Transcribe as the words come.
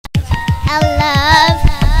I love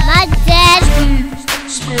my dad.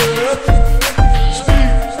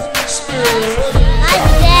 My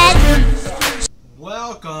dad.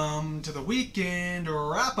 Welcome to the weekend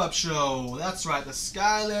wrap-up show. That's right, the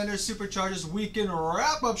Skylanders Superchargers weekend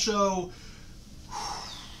wrap-up show.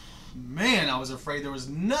 Man, I was afraid there was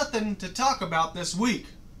nothing to talk about this week.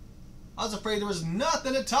 I was afraid there was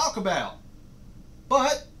nothing to talk about.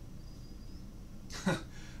 But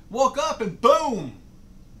woke up and boom.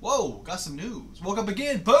 Whoa, got some news. Woke up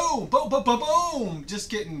again, boom, boom, boom, boom, boom. Just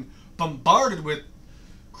getting bombarded with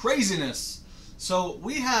craziness. So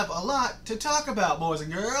we have a lot to talk about, boys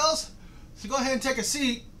and girls. So go ahead and take a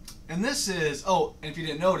seat. And this is, oh, and if you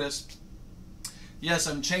didn't notice, yes,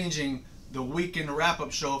 I'm changing the weekend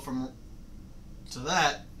wrap-up show to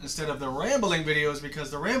that instead of the rambling videos, because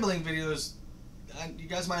the rambling videos, you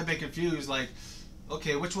guys might have been confused, like,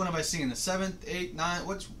 okay, which one have I seen? The 7th, 8th,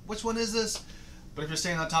 9th, which one is this? But if you're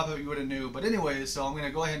staying on top of it, you would have knew. But anyways, so I'm going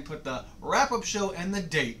to go ahead and put the wrap-up show and the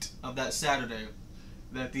date of that Saturday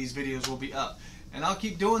that these videos will be up. And I'll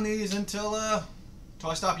keep doing these until I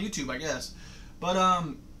stop YouTube, I guess. But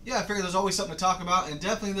yeah, I figured there's always something to talk about, and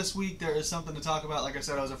definitely this week there is something to talk about. Like I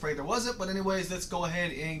said, I was afraid there wasn't, but anyways, let's go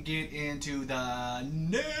ahead and get into the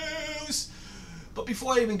news. But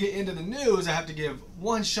before I even get into the news, I have to give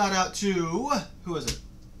one shout out to, who is it?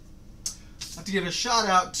 I have to give a shout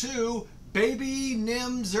out to Baby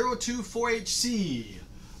Nim 024HC.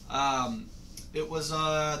 It was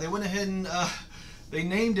they went ahead and they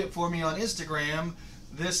named it for me on Instagram.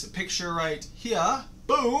 This picture right here,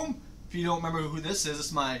 boom. If you don't remember who this is,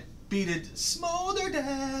 it's my beaded Smolder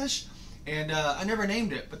Dash. And I never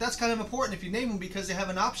named it, but that's kind of important if you name them, because they have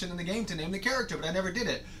an option in the game to name the character, but I never did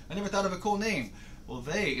it. I never thought of a cool name. Well,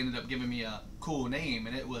 they ended up giving me a cool name,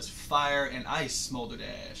 and it was Fire and Ice Smolder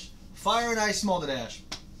Dash. Fire and Ice Smolder Dash.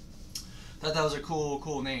 Thought that was a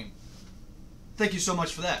cool name. Thank you so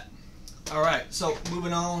much for that. Alright, so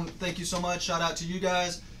moving on, thank you so much. Shout out to you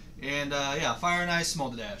guys. And yeah, Fire and Ice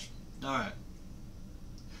Smolder Dash. Alright.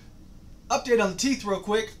 Update on the teeth real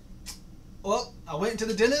quick. Well, I went into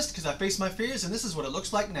the dentist because I faced my fears, and this is what it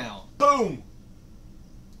looks like now. Boom!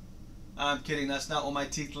 I'm kidding, that's not what my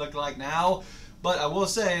teeth look like now. But I will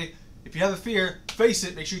say, if you have a fear, face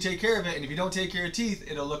it, make sure you take care of it, and if you don't take care of your teeth,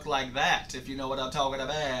 it'll look like that, if you know what I'm talking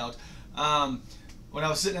about. When I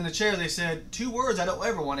was sitting in the chair, they said 2 words I don't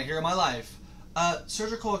ever want to hear in my life.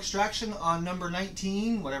 Surgical extraction on number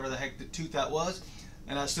 19, whatever the heck the tooth that was.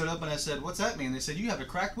 And I stood up and I said, what's that mean? They said, you have a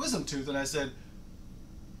cracked wisdom tooth. And I said,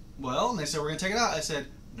 well, and they said, we're going to take it out. I said,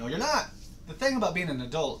 no, you're not. The thing about being an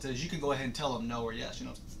adult is you can go ahead and tell them no or yes, you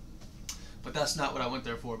know. But that's not what I went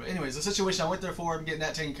there for. But anyways, the situation I went there for, I'm getting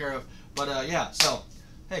that taken care of. But yeah, so,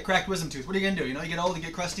 hey, cracked wisdom tooth. What are you going to do? You know, you get old, you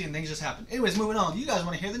get crusty, and things just happen. Anyways, moving on. You guys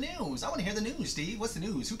want to hear the news. I want to hear the news, Steve. What's the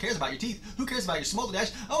news? Who cares about your teeth? Who cares about your Smolder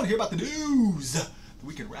Dash? I want to hear about the news. The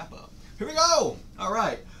weekend wrap up. Here we go. All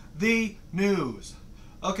right. The news.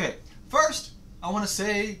 Okay. First, I want to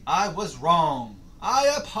say I was wrong.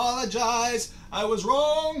 I apologize. I was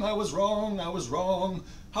wrong. I was wrong. I was wrong.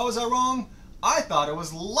 How was I wrong? I thought it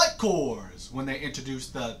was light cores when they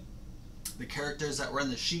introduced the characters that were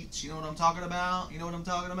in the sheets. You know what I'm talking about? You know what I'm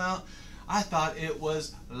talking about? I thought it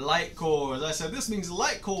was light cores. I said, this means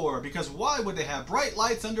light core, because why would they have bright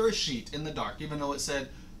lights under a sheet in the dark, even though it said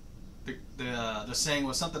the saying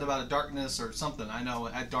was something about a darkness or something. I know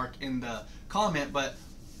it had dark in the comment, but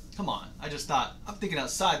come on. I just thought, I'm thinking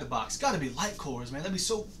outside the box. Gotta be light cores, man. That'd be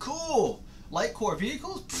so cool. Light core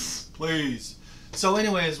vehicles? Pfft, please. So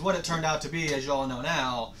anyways, what it turned out to be, as you all know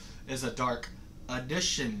now, is a dark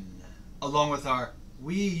edition, along with our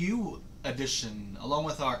Wii U edition, along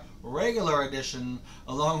with our regular edition,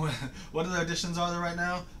 along with, what other editions are there right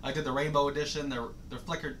now? I did the rainbow edition, the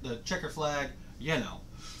checker flag, you know.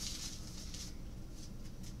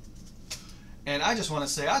 And I just want to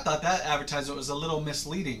say, I thought that advertisement was a little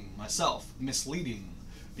misleading myself. Misleading.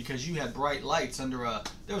 Because you had bright lights under a...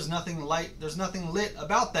 there's nothing lit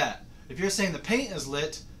about that. If you're saying the paint is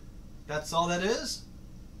lit, that's all that is?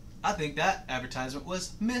 I think that advertisement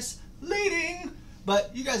was misleading.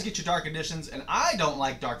 But you guys get your dark editions, and I don't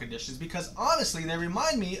like dark editions because honestly, they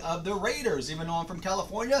remind me of the Raiders. Even though I'm from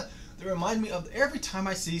California, they remind me of every time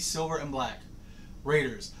I see silver and black.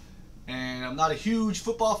 Raiders. And I'm not a huge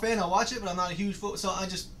football fan. I watch it, but I'm not a huge football, so I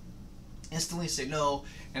just instantly say no.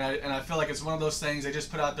 And I feel like it's one of those things they just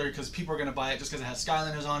put out there because people are going to buy it just because it has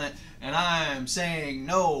Skylanders on it. And I'm saying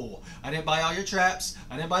no. I didn't buy all your traps.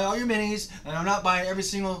 I didn't buy all your minis. And I'm not buying every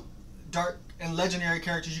single dark and legendary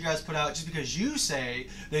characters you guys put out just because you say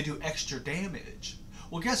they do extra damage.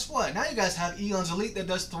 Well, guess what? Now you guys have Eon's Elite that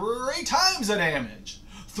does 3 times the damage.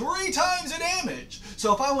 3 times the damage.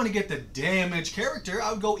 So if I want to get the damage character,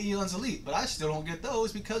 I would go Eon's Elite. But I still don't get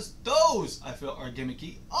those because those, I feel, are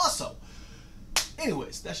gimmicky also.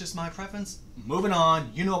 Anyways, that's just my preference. Moving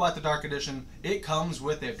on, you know about the Dark Edition. It comes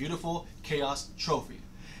with a beautiful Chaos Trophy.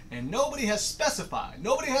 And nobody has specified,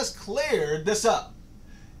 nobody has cleared this up.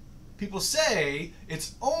 People say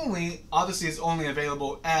it's only, obviously it's only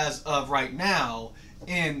available as of right now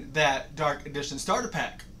in that Dark Edition starter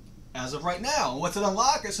pack. As of right now. And what's it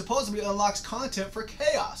unlock? It supposedly unlocks content for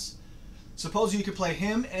Chaos. Supposedly you could play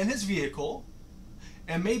him and his vehicle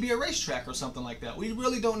and maybe a racetrack or something like that. We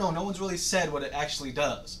really don't know. No one's really said what it actually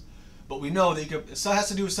does. But we know that it has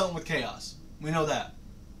to do with something with Chaos. We know that.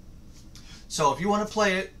 So if you want to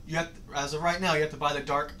play it, you have to, as of right now, you have to buy the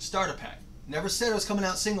Dark Starter Pack. Never said it was coming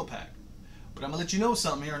out single pack. But I'm going to let you know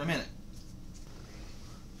something here in a minute.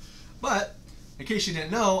 But, in case you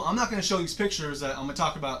didn't know, I'm not going to show these pictures that I'm going to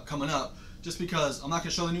talk about coming up. Just because I'm not going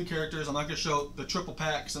to show the new characters, I'm not going to show the triple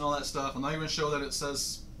packs and all that stuff. I'm not even going to show that it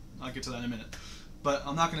says, I'll get to that in a minute. But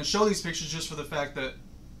I'm not going to show these pictures just for the fact that,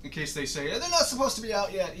 in case they say, they're not supposed to be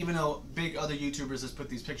out yet, even though big other YouTubers has put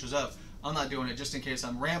these pictures up. I'm not doing it just in case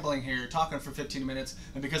I'm rambling here, talking for 15 minutes,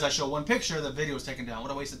 and because I show one picture, the video is taken down.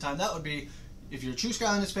 What a waste of time that would be. If you're a true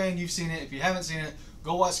Skylanders fan, you've seen it. If you haven't seen it,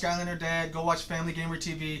 go watch Skylander Dad, go watch Family Gamer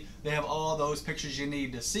TV. They have all those pictures you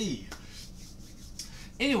need to see.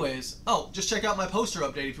 Anyways, oh, just check out my poster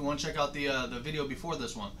update if you want to check out the video before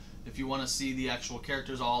this one. If you want to see the actual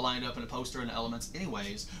characters all lined up in a poster and the elements.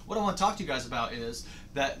 Anyways, what I want to talk to you guys about is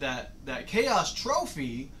that Chaos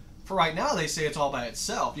Trophy. For right now, they say it's all by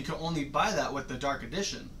itself. You can only buy that with the Dark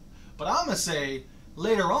Edition. But I'm going to say,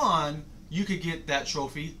 later on, you could get that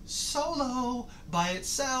trophy solo, by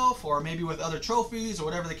itself, or maybe with other trophies, or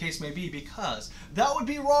whatever the case may be, because that would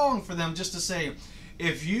be wrong for them just to say,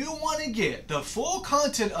 if you want to get the full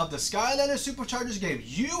content of the Skylanders Superchargers game,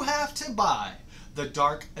 you have to buy the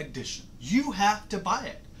Dark Edition. You have to buy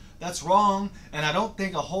it. That's wrong, and I don't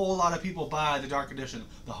think a whole lot of people buy the Dark Edition.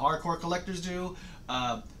 The hardcore collectors do.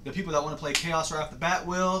 The people that want to play Chaos right off the bat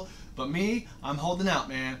will. But me, I'm holding out,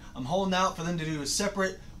 man. I'm holding out for them to do a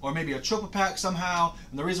separate or maybe a triple pack somehow.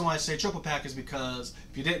 And the reason why I say triple pack is because,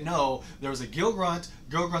 if you didn't know, there was a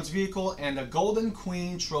Grunt's vehicle, and a Golden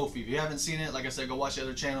Queen trophy. If you haven't seen it, like I said, go watch the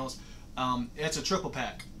other channels. It's a triple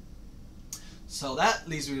pack. So that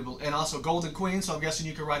leads me to, and also Golden Queen, so I'm guessing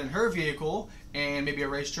you can ride in her vehicle and maybe a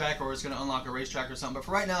racetrack, or it's going to unlock a racetrack or something. But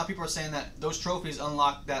for right now, people are saying that those trophies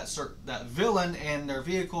unlock that villain and their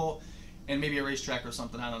vehicle and maybe a racetrack or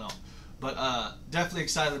something. I don't know. But definitely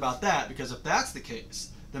excited about that, because if that's the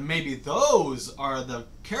case, then maybe those are the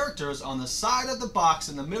characters on the side of the box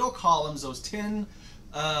in the middle columns, those 10,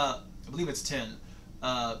 I believe it's 10,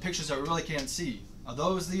 pictures that we really can't see. Are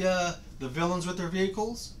those the villains with their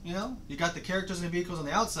vehicles? You know, you got the characters and the vehicles on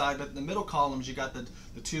the outside, but in the middle columns you got the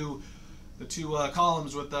two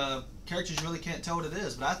columns with the characters you really can't tell what it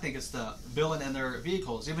is. But I think it's the villain and their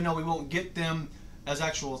vehicles. Even though we won't get them as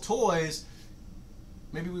actual toys,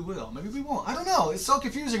 maybe we will, maybe we won't. I don't know. It's so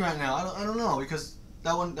confusing right now. I don't know, because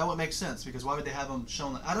that would make sense, because why would they have them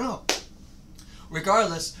shown? I don't know.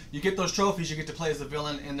 Regardless, you get those trophies, you get to play as the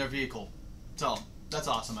villain in their vehicle. So that's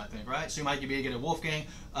awesome, I think, right? So you might be able to get a Wolfgang,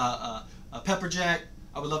 a Pepperjack.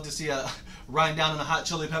 I would love to see a riding down in a hot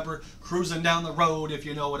chili pepper, cruising down the road, if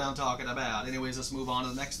you know what I'm talking about. Anyways, let's move on to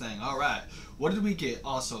the next thing. All right, what did we get?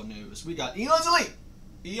 Also news. We got Eon's Elite.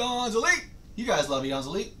 Eon's Elite. You guys love Eon's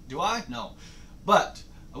Elite. Do I? No. But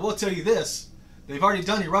I will tell you this. They've already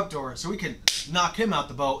done Eruptor, so we can knock him out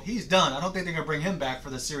the boat. He's done. I don't think they're going to bring him back for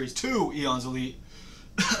the Series 2 Eon's Elite.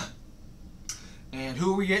 And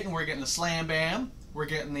who are we getting? We're getting the Slam Bam. We're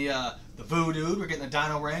getting the Voodoo. We're getting the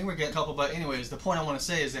Dino Ring. We're getting a couple, but anyways, the point I want to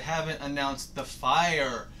say is they haven't announced the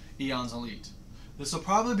Fire Eon's Elite. This will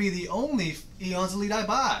probably be the only Eon's Elite I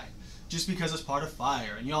buy, just because it's part of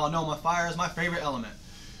Fire. And you all know my Fire is my favorite element.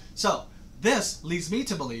 So this leads me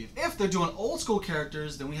to believe, if they're doing old school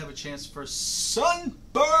characters, then we have a chance for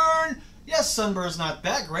Sunburn. Yes, Sunburn's not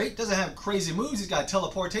that great. Doesn't have crazy moves. He's got a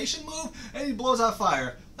teleportation move, and he blows out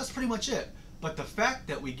fire. That's pretty much it. But the fact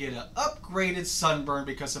that we get an upgraded Sunburn,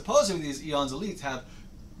 because supposedly these Eon's Elites have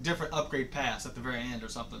different upgrade paths at the very end or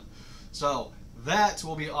something. So that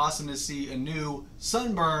will be awesome to see a new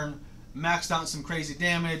Sunburn maxed out in some crazy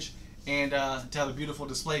damage, and to have a beautiful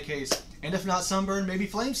display case. And if not Sunburn, maybe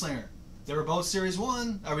Flameslinger. They were both Series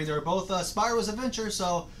 1. I mean, they were both Spyro's Adventure,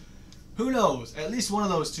 so who knows? At least one of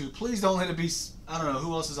those two. Please don't let it be, I don't know,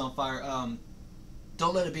 who else is on fire?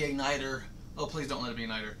 Don't let it be Igniter. Oh, please don't let it be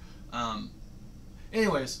Igniter.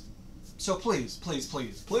 Anyways, so please, please,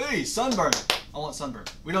 please, please, Sunburn. I want Sunburn.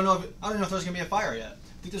 We don't know if I don't know if there's gonna be a fire yet.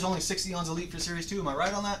 I think there's only 6 Eons Elite for Series 2. Am I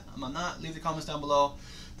right on that? Am I not? Leave the comments down below.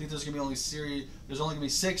 I think there's only gonna be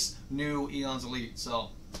 6 new Eons Elite. So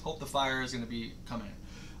hope the fire is gonna be coming.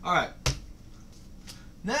 All right.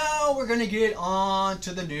 Now we're gonna get on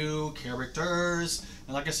to the new characters.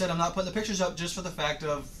 And like I said, I'm not putting the pictures up just for the fact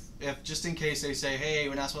of just in case they say, hey,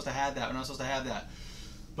 we're not supposed to have that. We're not supposed to have that.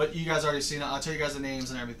 But you guys already seen it. I'll tell you guys the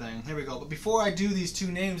names and everything. Here we go. But before I do these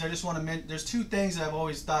 2 names, I just want to mention there's 2 things that I've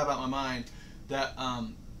always thought about in my mind that I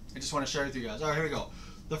just want to share with you guys. All right, here we go.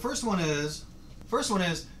 The first one is,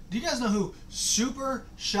 do you guys know who Super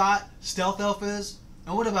Shot Stealth Elf is?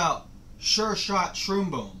 And what about Sure Shot Shroom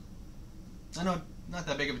Boom? I know, not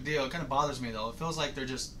that big of a deal. It kind of bothers me though. It feels like they're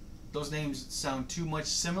just, those names sound too much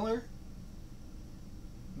similar.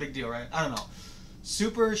 Big deal, right? I don't know.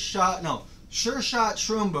 Sure Shot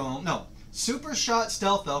Shroom Boom. No, Super Shot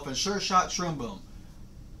Stealth Elf and Sure Shot Shroom Boom.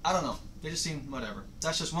 I don't know. They just seem whatever.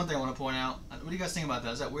 That's just one thing I want to point out. What do you guys think about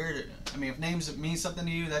that? Is that weird? I mean, if names mean something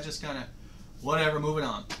to you, that just kind of whatever. Moving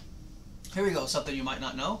on. Here we go. Something you might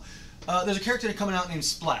not know. There's a character coming out named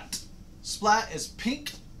Splat. Splat is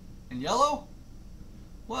pink and yellow.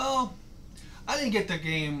 Well, I didn't get the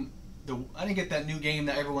game. I didn't get that new game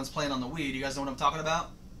that everyone's playing on the Wii. Do you guys know what I'm talking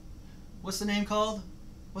about? What's the name called?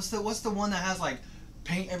 What's the one that has like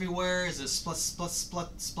paint everywhere? Is it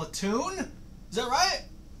Splatoon? Is that right?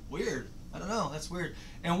 Weird. I don't know. That's weird.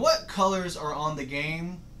 And what colors are on the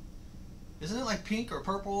game? Isn't it like pink or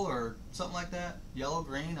purple or something like that? Yellow,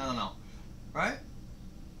 green? I don't know. Right?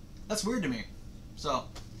 That's weird to me. So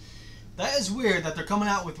that is weird that they're coming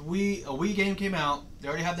out with Wii. A Wii game came out. They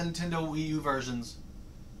already have the Nintendo Wii U versions,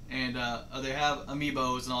 and they have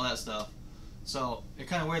amiibos and all that stuff. So it's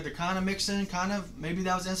kind of weird. They're kind of mixing, maybe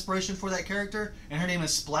that was inspiration for that character. And her name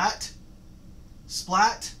is Splat.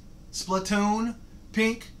 Splat, Splatoon,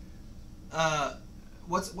 pink.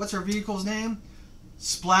 What's her vehicle's name?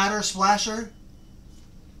 Splatter, Splasher.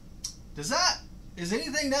 Is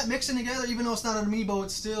anything that mixing together? Even though it's not an amiibo,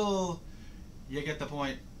 it's still. You get the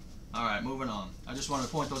point. All right, moving on. I just wanted to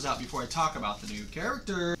point those out before I talk about the new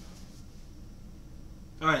character.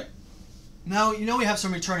 All right. Now, you know we have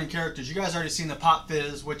some returning characters. You guys already seen the Pop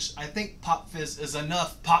Fizz, which I think Pop Fizz is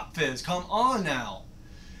enough Pop Fizz. Come on now.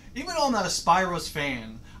 Even though I'm not a Spyro's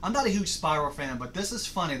fan, I'm not a huge Spyro fan, but this is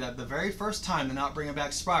funny that the very first time they're not bringing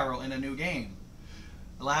back Spyro in a new game.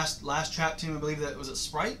 The last Trap Team, I believe that was it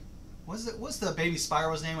Sprite? What's the baby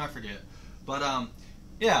Spyro's name? I forget. But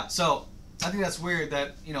yeah, so I think that's weird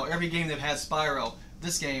that, you know, every game they've had Spyro,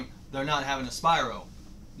 this game they're not having a Spyro.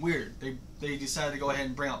 Weird. They decided to go ahead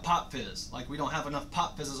and bring out Pop Fizz. Like, we don't have enough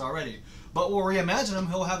Pop Fizzes already. But we'll reimagine him.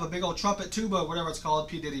 He'll have a big old trumpet, tuba, whatever it's called.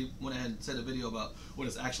 P. Diddy went ahead and said a video about what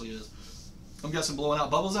it actually is. I'm guessing blowing out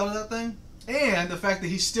bubbles out of that thing. And the fact that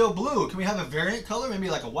he's still blue. Can we have a variant color? Maybe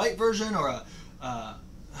like a white version or a...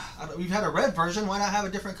 we've had a red version. Why not have a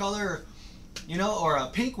different color? You know, or a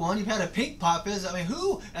pink one. You've had a pink Pop Fizz. I mean,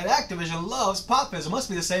 who at Activision loves Pop Fizz? It must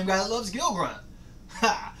be the same guy that loves Gil Grunt.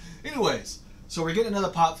 Ha! Anyways. So we're getting another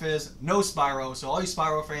Pop Fizz, no Spyro. So all you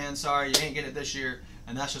Spyro fans, sorry, you ain't getting it this year,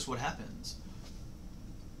 and that's just what happens.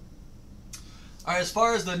 All right, as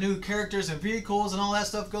far as the new characters and vehicles and all that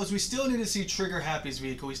stuff goes, we still need to see Trigger Happy's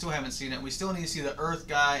vehicle. We still haven't seen it. We still need to see the Earth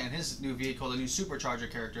guy and his new vehicle, the new Supercharger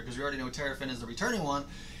character, because we already know Terrafin is the returning one.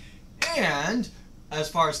 And as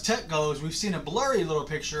far as tech goes, we've seen a blurry little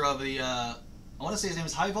picture of the, I want to say his name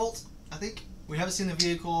is High Volt, I think. We haven't seen the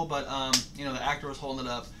vehicle, but you know, the actor was holding it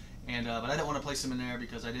up. And but I didn't want to place him in there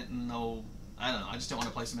because I didn't know. I don't know. I just didn't want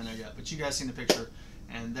to place him in there yet. But you guys seen the picture,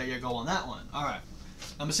 and there you go on that one. All right.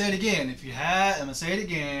 I'm gonna say it again. If you have, I'm gonna say it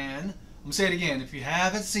again. If you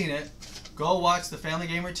haven't seen it, go watch the Family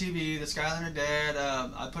Gamer TV, the Skylander Dad.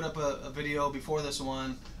 I put up a video before this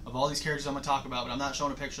one of all these characters I'm gonna talk about, but I'm not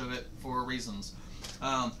showing a picture of it for reasons.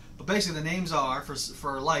 But basically, the names are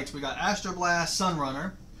for lights. We got Astro Blast,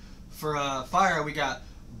 Sunrunner. For fire, we got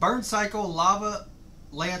Burn Cycle, Lava.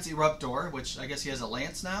 Lance Eruptor, which I guess he has a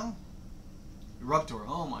Lance now. Eruptor,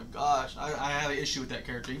 oh my gosh, I have an issue with that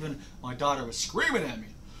character. Even my daughter was screaming at me.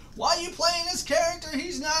 Why are you playing this character?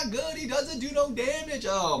 He's not good. He doesn't do no damage.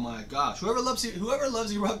 Oh my gosh. Whoever loves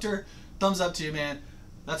Eruptor, thumbs up to you, man.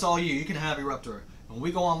 That's all you. You can have Eruptor. When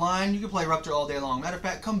we go online, you can play Eruptor all day long. Matter of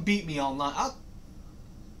fact, come beat me online.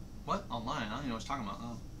 What? Online? I don't even know what you're talking about.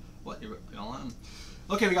 Oh. What? Online?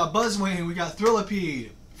 Okay, we got Buzzwing. We got Thrillipede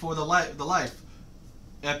for the life.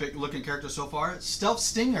 Epic looking character so far. Stealth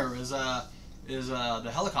Stinger is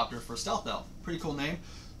the helicopter for Stealth Elf. Pretty cool name.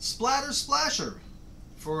 Splatter Splasher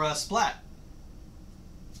for Splat.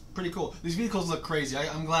 Pretty cool. These vehicles look crazy.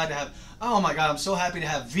 I'm glad to have. Oh my god, I'm so happy to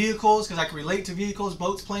have vehicles because I can relate to vehicles,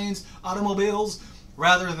 boats, planes, automobiles,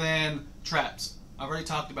 rather than traps. I've already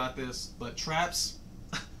talked about this, but traps.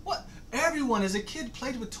 What? Everyone as a kid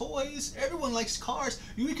played with toys. Everyone likes cars.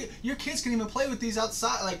 Your kids can even play with these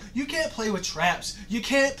outside. Like, you can't play with traps. You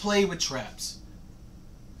can't play with traps.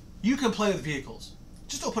 You can play with vehicles.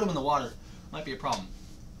 Just don't put them in the water. Might be a problem.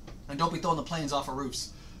 And don't be throwing the planes off of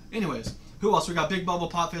roofs. Anyways, who else? We got Big Bubble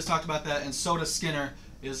Pop Fizz, talked about that, and Soda Skinner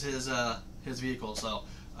is his vehicle. So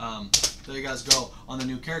there you guys go on the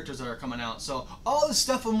new characters that are coming out. So all this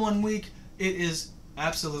stuff in 1 week, it is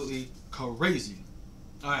absolutely crazy.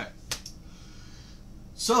 All right.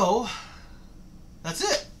 So that's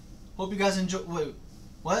it. Hope you guys enjoy. Wait,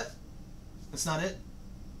 what? That's not it?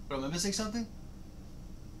 Or am I missing something?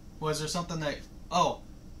 Was there something that? Oh,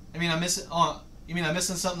 I mean, I'm missing. Oh, you mean I'm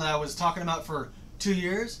missing something that I was talking about for 2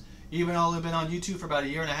 years? Even though I've been on YouTube for about a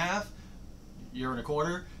year and a half, year and a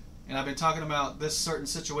quarter, and I've been talking about this certain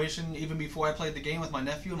situation even before I played the game with my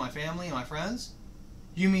nephew and my family and my friends.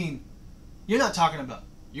 You mean you're not talking about?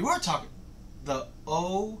 You were talking the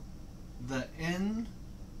O, the N,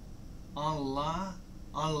 online.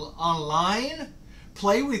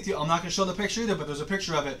 Play with you. I'm not going to show the picture either, but there's a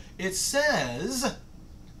picture of it. It says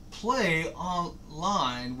play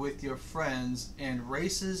online with your friends in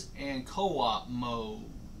races and co-op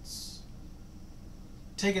modes.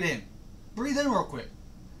 Take it in. Breathe in real quick.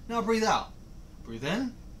 Now breathe out. Breathe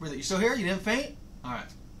in. Breathe out. You still here? You didn't faint? All right.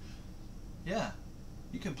 Yeah.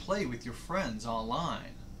 You can play with your friends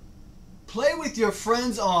online. Play with your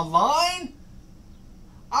friends online?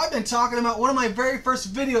 I've been talking about one of my very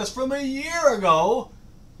first videos from a year ago.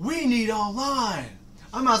 We need online.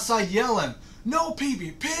 I'm outside yelling, no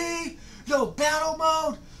PvP, no battle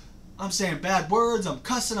mode. I'm saying bad words, I'm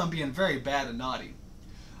cussing, I'm being very bad and naughty.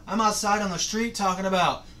 I'm outside on the street talking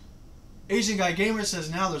about Asian Guy Gamer says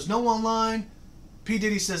now there's no online. P.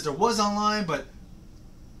 Diddy says there was online, but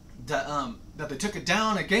that they took it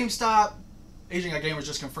down at GameStop. Asian Guy Gamer is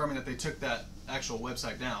just confirming that they took that actual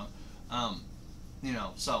website down. You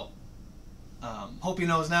know, so hope he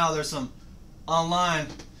knows now there's some online,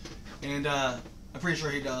 and I'm pretty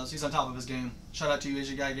sure he does. He's on top of his game. Shout out to you,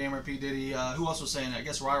 Asian Guy Gamer, P. Diddy. Who else was saying it? I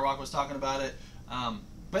guess Rye Rock was talking about it.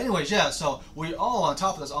 But anyways, yeah, so we're all on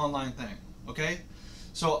top of this online thing, okay?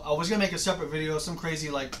 So I was going to make a separate video, some crazy,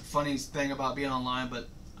 like, funny thing about being online, but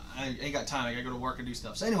I ain't got time. I got to go to work and do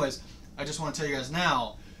stuff. So anyways, I just want to tell you guys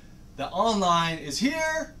now that online is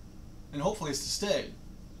here, and hopefully it's to stay.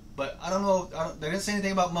 But I don't know, they didn't say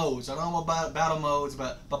anything about modes. I don't know about battle modes,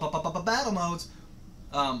 but battle modes.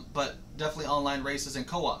 But definitely online races and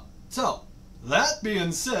co-op. So, that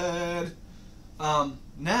being said,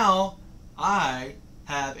 now I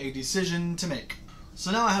have a decision to make.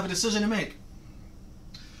 So now I have a decision to make.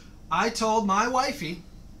 I told my wifey,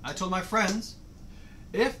 I told my friends,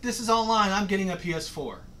 if this is online, I'm getting a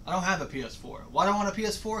PS4. I don't have a PS4. Why do I want a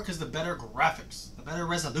PS4? Because the better graphics, the better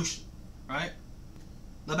resolution, right?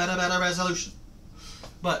 The better resolution.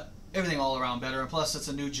 But everything all around better, and plus it's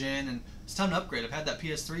a new gen, and it's time to upgrade. I've had that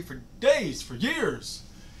PS3 for days, for years,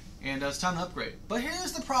 and it's time to upgrade. But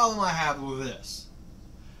here's the problem I have with this.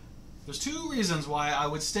 There's two reasons why I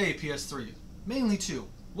would stay PS3. Mainly two.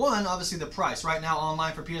 One, obviously the price. Right now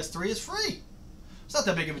online for PS3 is free. It's not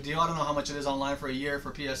that big of a deal. I don't know how much it is online for a year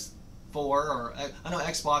for PS4, or I know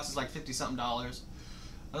Xbox is like $50-something. I don't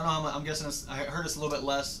know how much. I'm guessing I heard it's a little bit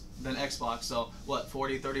less than Xbox. So what,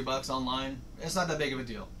 40, 30 bucks online? It's not that big of a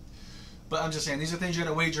deal. But I'm just saying, these are things you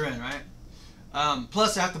gotta wager in, right?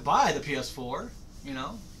 Plus I have to buy the PS4, you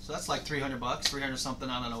know, so that's like 300 bucks, 300 something.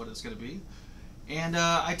 I don't know what it's gonna be. And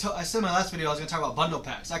I said in my last video I was gonna talk about bundle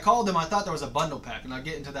packs. I called them. I thought there was a bundle pack, and I'll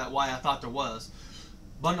get into that why I thought there was.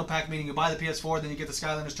 Bundle pack meaning you buy the PS4, then you get the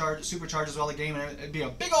Skylanders Superchargers while the game, and it'd be a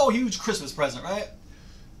big old huge Christmas present, right?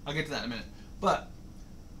 I'll get to that in a minute. But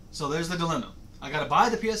so there's the dilemma. I gotta buy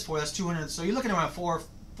the PS4. That's 200. So you're looking at around four,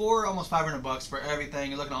 almost 500 bucks for everything.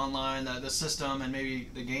 You're looking online, the system, and maybe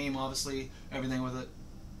the game, obviously, everything with it.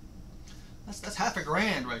 That's half a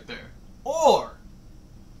grand right there. Or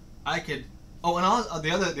I could. Oh, and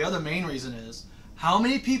the other main reason is how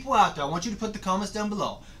many people out there. I want you to put the comments down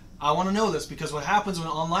below. I want to know this, because what happens when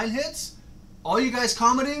online hits, all you guys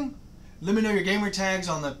commenting, let me know your gamer tags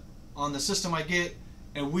on the system I get,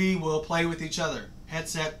 and we will play with each other.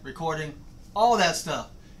 Headset, recording, all that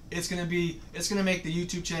stuff. It's gonna make the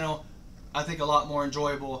YouTube channel, I think, a lot more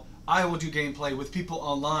enjoyable. I will do gameplay with people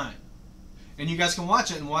online, and you guys can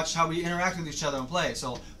watch it and watch how we interact with each other and play.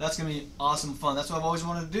 So that's gonna be awesome fun. That's what I've always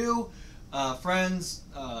wanted to do. Friends,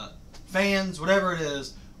 fans, whatever it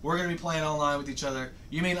is, we're going to be playing online with each other.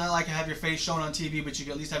 You may not like to have your face shown on TV, but you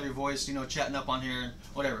can at least have your voice, you know, chatting up on here and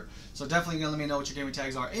whatever. So definitely going to let me know what your gaming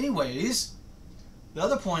tags are. Anyways, the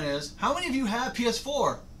other point is, how many of you have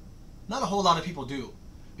PS4? Not a whole lot of people do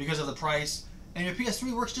because of the price, and your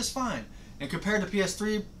PS3 works just fine. And compared to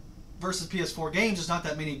PS3 versus PS4 games, there's not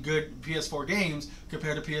that many good PS4 games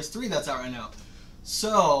compared to PS3 that's out right now.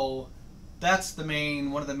 So that's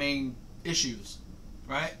one of the main issues,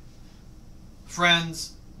 right?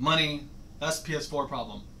 Friends, money, that's the PS4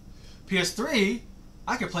 problem. PS3,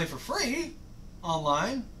 I could play for free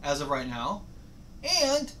online as of right now,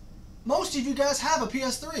 and most of you guys have a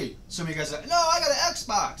PS3. Some of you guys are like, no, I got an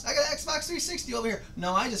Xbox. I got an Xbox 360 over here.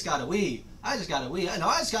 No, I just got a Wii. I just got a Wii. No,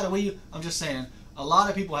 I just got a Wii. I'm just saying, a lot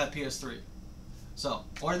of people have PS3. So,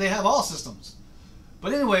 or they have all systems.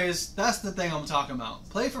 But anyways, that's the thing I'm talking about.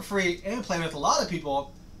 Play for free and play with a lot of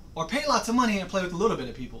people, or pay lots of money and play with a little bit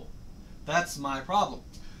of people. That's my problem.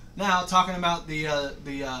 Now, talking about the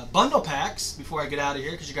bundle packs, before I get out of here,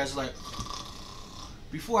 because you guys are like,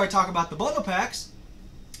 before I talk about the bundle packs,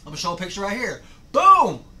 I'm going to show a picture right here.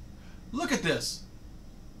 Boom! Look at this.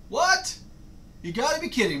 What? You got to be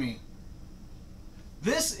kidding me.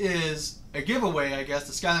 This is a giveaway, I guess,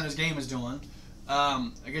 the Skylanders game is doing. I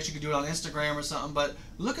guess you could do it on Instagram or something, but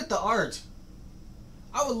look at the art.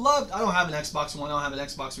 I would love, I don't have an Xbox One, I don't have an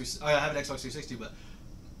Xbox, I have an Xbox 360, but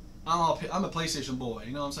I'm a PlayStation boy,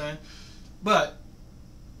 you know what I'm saying? But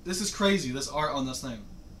this is crazy, this art on this thing.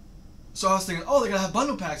 So I was thinking, oh, they're going to have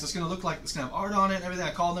bundle packs. It's going to look like it's going to have art on it and everything.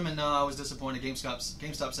 I called them, and I was disappointed.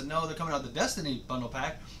 GameStop said, no, they're coming out the Destiny bundle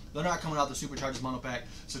pack. They're not coming out the Superchargers bundle pack.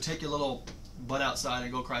 So take your little butt outside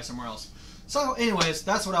and go cry somewhere else. So anyways,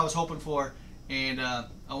 that's what I was hoping for. And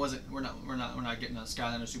we're not getting a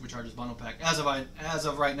Skylanders Superchargers bundle pack as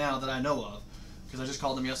of right now that I know of, because I just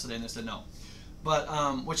called them yesterday and they said no. But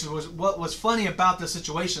which was what was funny about this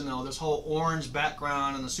situation though, this whole orange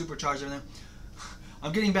background and the Superchargers and everything.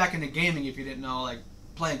 I'm getting back into gaming, if you didn't know, like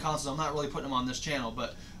playing consoles. I'm not really putting them on this channel,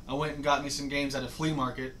 but I went and got me some games at a flea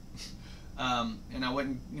market, and I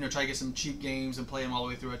went and tried to get some cheap games and play them all the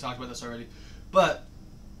way through. I talked about this already, but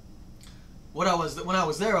when I was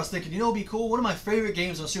there, I was thinking, it'd be cool. One of my favorite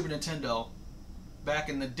games on Super Nintendo, back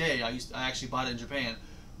in the day, I actually bought it in Japan,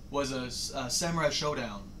 was a Samurai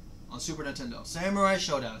Showdown on Super Nintendo. Samurai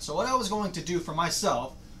Showdown. So what I was going to do for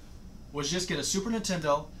myself was just get a Super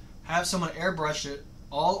Nintendo, have someone airbrush it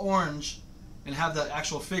all orange, and have the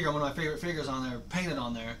actual figure, one of my favorite figures on there, painted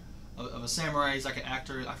on there, of a samurai. He's like an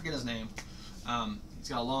actor, I forget his name. He's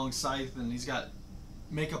got a long scythe and he's got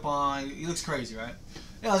makeup on. He looks crazy, right?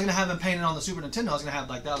 Yeah, I was gonna have him painted on the Super Nintendo. I was gonna have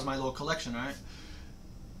that was my little collection, right?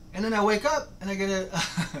 And then I wake up and I get a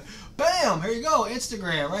bam! Here you go,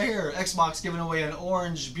 Instagram right here. Xbox giving away an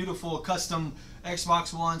orange, beautiful custom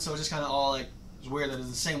Xbox One. So it's just kind of all like, it's weird that it's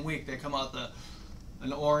the same week they come out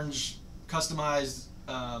an orange customized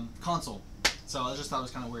console. So I just thought it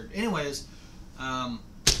was kind of weird. Anyways,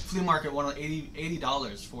 flea market wanted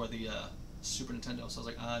 $80 for the Super Nintendo. So I was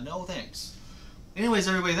like, no thanks. Anyways,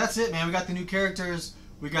 everybody, that's it, man. We got the new characters.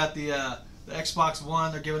 We got the Xbox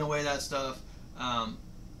One. They're giving away that stuff.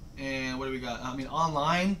 And what do we got? I mean,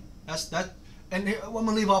 online. That's that. And I'm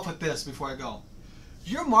gonna leave off with this before I go.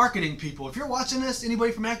 Your marketing people, if you're watching this,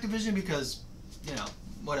 anybody from Activision, because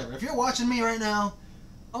whatever. If you're watching me right now,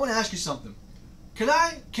 I want to ask you something.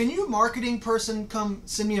 Can you marketing person come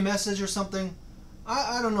send me a message or something?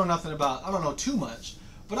 I don't know nothing about, I don't know too much,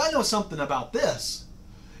 but I know something about this.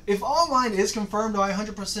 If online is confirmed by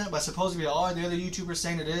 100%, by supposedly all the other YouTubers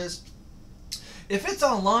saying it is, if it's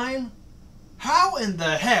online, how in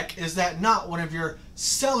the heck is that not one of your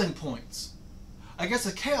selling points? I guess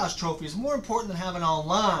a Chaos Trophy is more important than having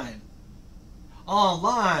online.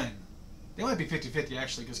 Online. They might be 50-50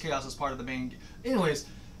 actually, because Chaos is part of the main. Anyways,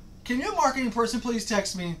 can your marketing person please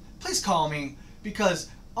text me? Please call me, because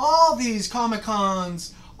all these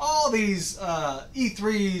Comic-Cons, all these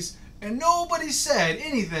E3s, and nobody said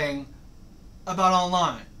anything about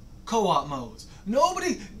online co-op modes.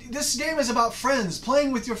 Nobody. This game is about friends,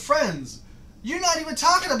 playing with your friends. You're not even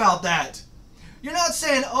talking about that. You're not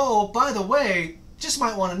saying, oh, by the way, just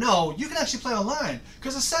might want to know, you can actually play online,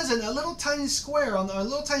 because it says in a little tiny square, a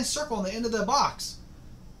little tiny circle on the end of the box.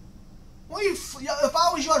 Well, if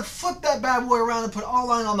I was you, I'd flip that bad boy around and put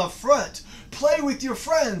online on the front. Play with your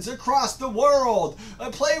friends across the world.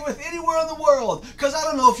 Play with anywhere in the world. Because I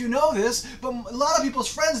don't know if you know this, but a lot of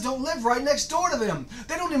people's friends don't live right next door to them.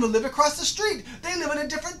 They don't even live across the street. They live in a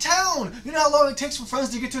different town. You know how long it takes for friends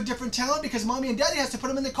to get to a different town? Because mommy and daddy has to put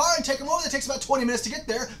them in the car and take them over. It takes about 20 minutes to get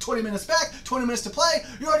there, 20 minutes back, 20 minutes to play.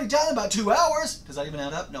 You're already down in about 2 hours. Does that even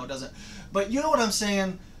add up? No, it doesn't. But you know what I'm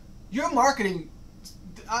saying? Your marketing,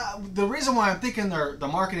 the reason why I'm thinking the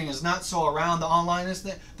marketing is not so around the online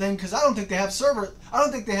thing, because I don't think they have server. I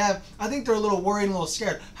think they're a little worried and a little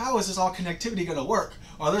scared. How is this all connectivity going to work?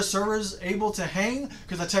 Are their servers able to hang?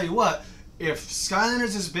 Because I tell you what, if Skylanders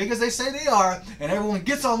is as big as they say they are, and everyone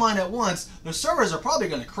gets online at once, the servers are probably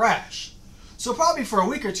going to crash. So probably for a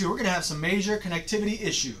week or two, we're going to have some major connectivity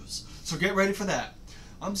issues. So get ready for that.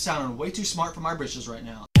 I'm sounding way too smart for my britches right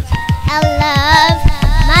now. I love